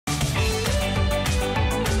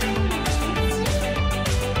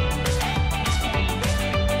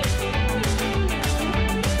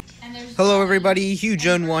Hello everybody,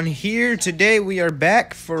 HugeOwn1 here. Today we are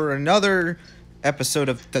back for another episode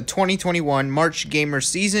of the 2021 March Gamer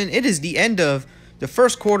season. It is the end of the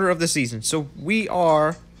first quarter of the season, so we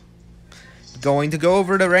are going to go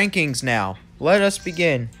over the rankings now. Let us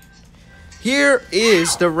begin. Here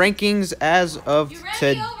is the rankings as of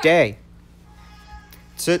today.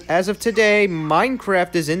 So as of today,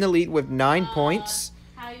 Minecraft is in the lead with 9 points,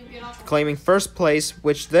 claiming first place,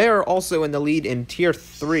 which they are also in the lead in Tier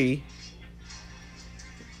 3.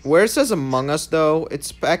 Where it says Among Us, though,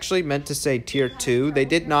 it's actually meant to say Tier 2. They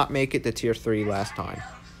did not make it to Tier 3 last time.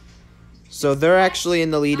 So they're actually in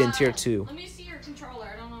the lead in Tier 2. Let me see your controller.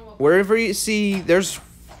 I don't know what. Wherever you see,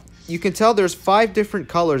 you can tell there's 5 different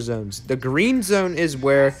color zones. The green zone is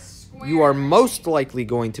where you are most likely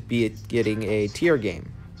going to be getting a tier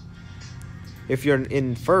game. If you're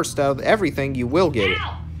in first out of everything, you will get it.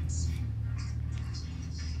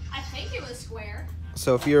 I think it was square.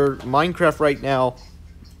 So if you're Minecraft right now,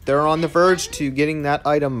 they're on the verge to getting that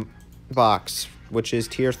item box, which is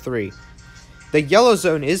Tier 3. The yellow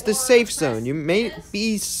zone is the safe zone. You may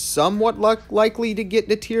be somewhat likely to get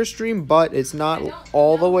the tier stream, but it's not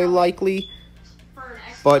all the way likely.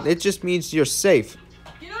 But it just means you're safe.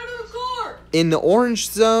 Get out of the car! In the orange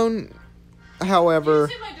zone, however,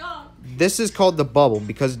 this is called the bubble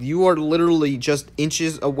because you are literally just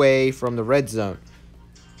inches away from the red zone.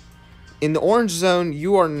 In the orange zone,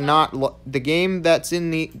 you are not the game that's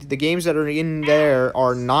in the games that are in there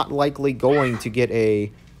are not likely going to get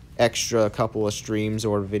a extra couple of streams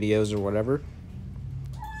or videos or whatever,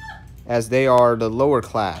 as they are the lower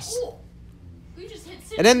class.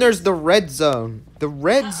 And then there's the red zone. The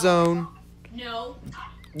red zone,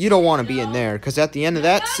 you don't want to be in there because at the end of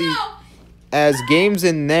that as games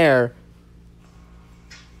in there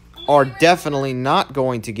are definitely not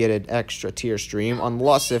going to get an extra tier stream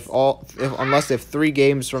unless if 3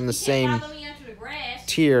 games from the same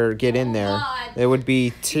tier get in there. It would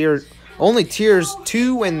be only tiers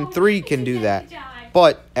 2 and 3 can do that.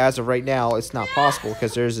 But as of right now, it's not possible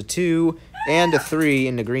because there's a 2 and a 3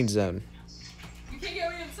 in the green zone.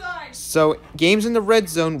 So games in the red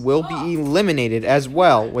zone will be eliminated as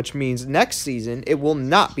well, which means next season it will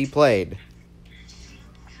not be played.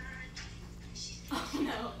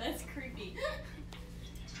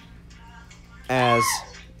 As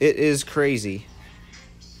it is crazy.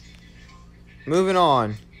 Moving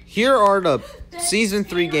on. Here are the Season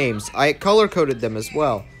 3 games. I color-coded them as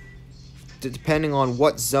well, depending on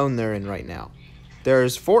what zone they're in right now.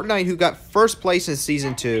 There's Fortnite, who got first place in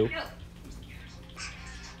Season 2.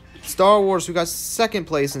 Star Wars, who got second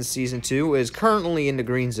place in Season 2, is currently in the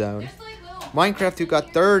green zone. Minecraft, who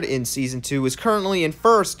got third in Season 2, is currently in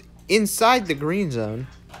first inside the green zone.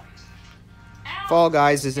 Fall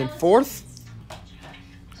Guys is in fourth.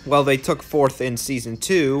 Well, they took 4th in Season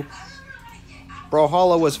 2.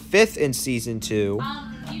 Brawlhalla was 5th in Season 2.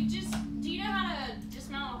 Do you know how to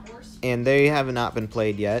dismount a horse? And they have not been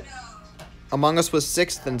played yet. Among Us was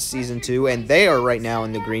 6th in Season 2, and they are right now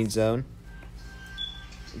in the green zone.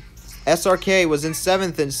 SRK was in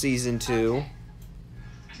 7th in Season 2.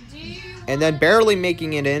 And then barely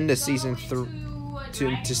making it into Season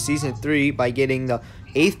 3 by getting the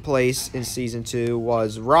 8th place in Season 2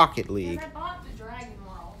 was Rocket League.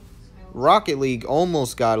 Rocket League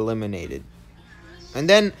almost got eliminated. And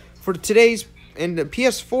then for today's in the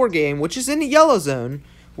PS4 game, which is in the yellow zone,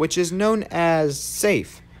 which is known as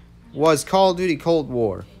safe, was Call of Duty Cold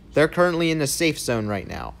War. They're currently in the safe zone right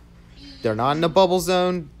now. They're not in the bubble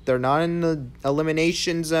zone, they're not in the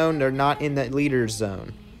elimination zone, they're not in the leader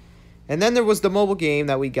zone. And then there was the mobile game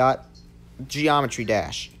that we got, Geometry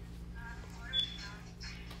Dash.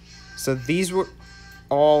 So these were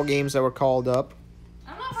all games that were called up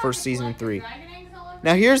for Season 3.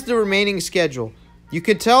 Now here's the remaining schedule. You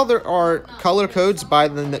can tell there are color codes by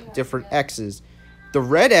the different X's. The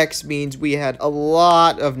red X means we had a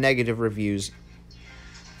lot of negative reviews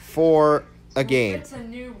for a game.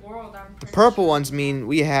 The purple ones mean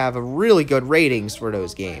we have really good ratings for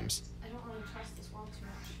those games.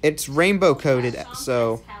 It's rainbow coded,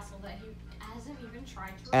 so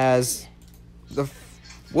as the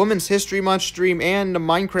Women's History Month stream and the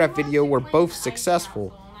Minecraft video were both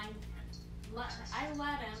successful.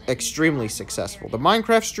 Extremely successful. The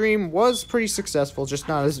Minecraft stream was pretty successful, just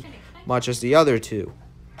not as much as the other two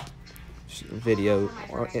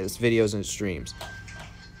videos and streams.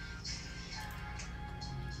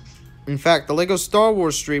 In fact, the Lego Star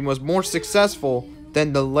Wars stream was more successful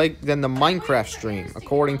than the Minecraft stream,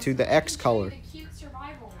 according to the X color.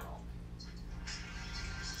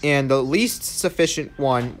 And the least sufficient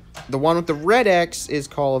one, the one with the red X, is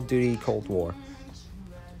Call of Duty Cold War.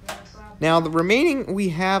 Now, the remaining we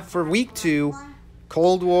have for week 2,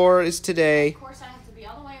 Cold War is today. Of course, I have to be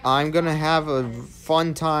all the way. I'm going to have a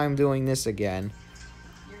fun time doing this again.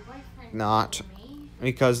 Your boyfriend Not. told me.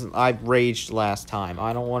 Because I raged last time.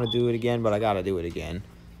 I don't want to do it again, but I got to do it again.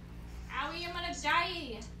 Owie, I'm gonna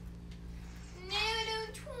die. No, I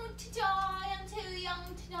don't want to die. I'm too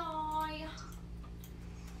young to die.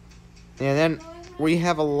 And then we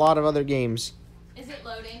have a lot of other games. Is it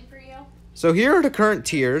loading for you? So here are the current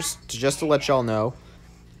tiers, just to let y'all know.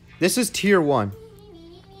 This is Tier 1.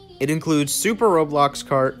 It includes Super Roblox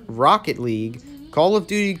Kart, Rocket League, Call of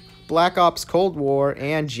Duty Black Ops Cold War,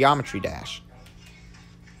 and Geometry Dash.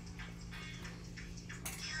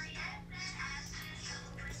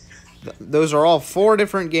 Those are all 4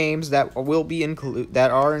 different games that will be that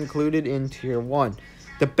are included in Tier 1.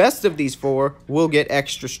 The best of these 4 will get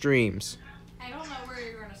extra streams. I don't know where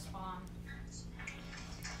you're gonna spawn.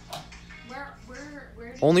 Where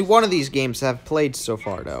do Only you one of spawn? these games have played so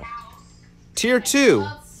far, though. Tier 2,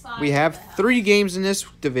 Outside we of have the 3 games in this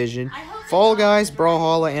division: I hope Fall they're not Guys, the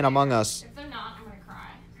Brawlhalla, Dragon and Among Us. If they're not, I'm gonna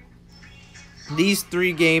cry. These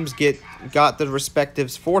 3 games got the respective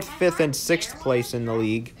 4th, 5th, and 6th place in the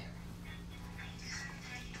league.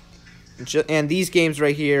 And these games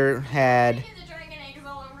right here had Get the dragon eggs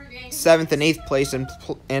all over again. 7th and 8th place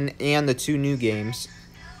and the 2 new games.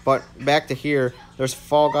 But back to here, there's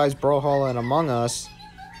Fall Guys, Brawlhalla, and Among Us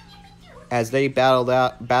as they battle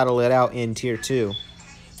it out in Tier 2.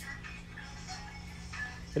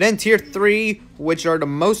 And then Tier 3, which are the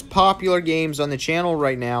most popular games on the channel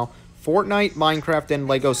right now: Fortnite, Minecraft, and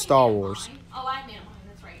Lego Star Wars. Oh, I made mine.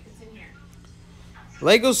 That's right. It's in here.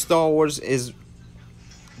 Lego Star Wars is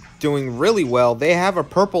doing really well. They have a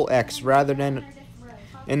purple X rather than...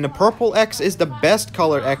 And the purple X is the best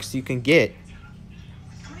color X you can get.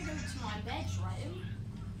 I'm gonna go to my bedroom.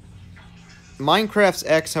 Minecraft's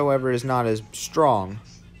X, however, is not as strong.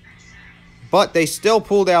 But they still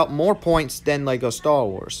pulled out more points than Lego Star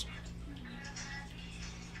Wars.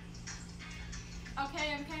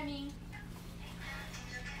 Okay, I'm coming.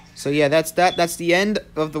 So yeah, that's the end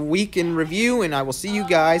of the week in review, and I will see you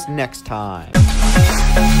guys next time.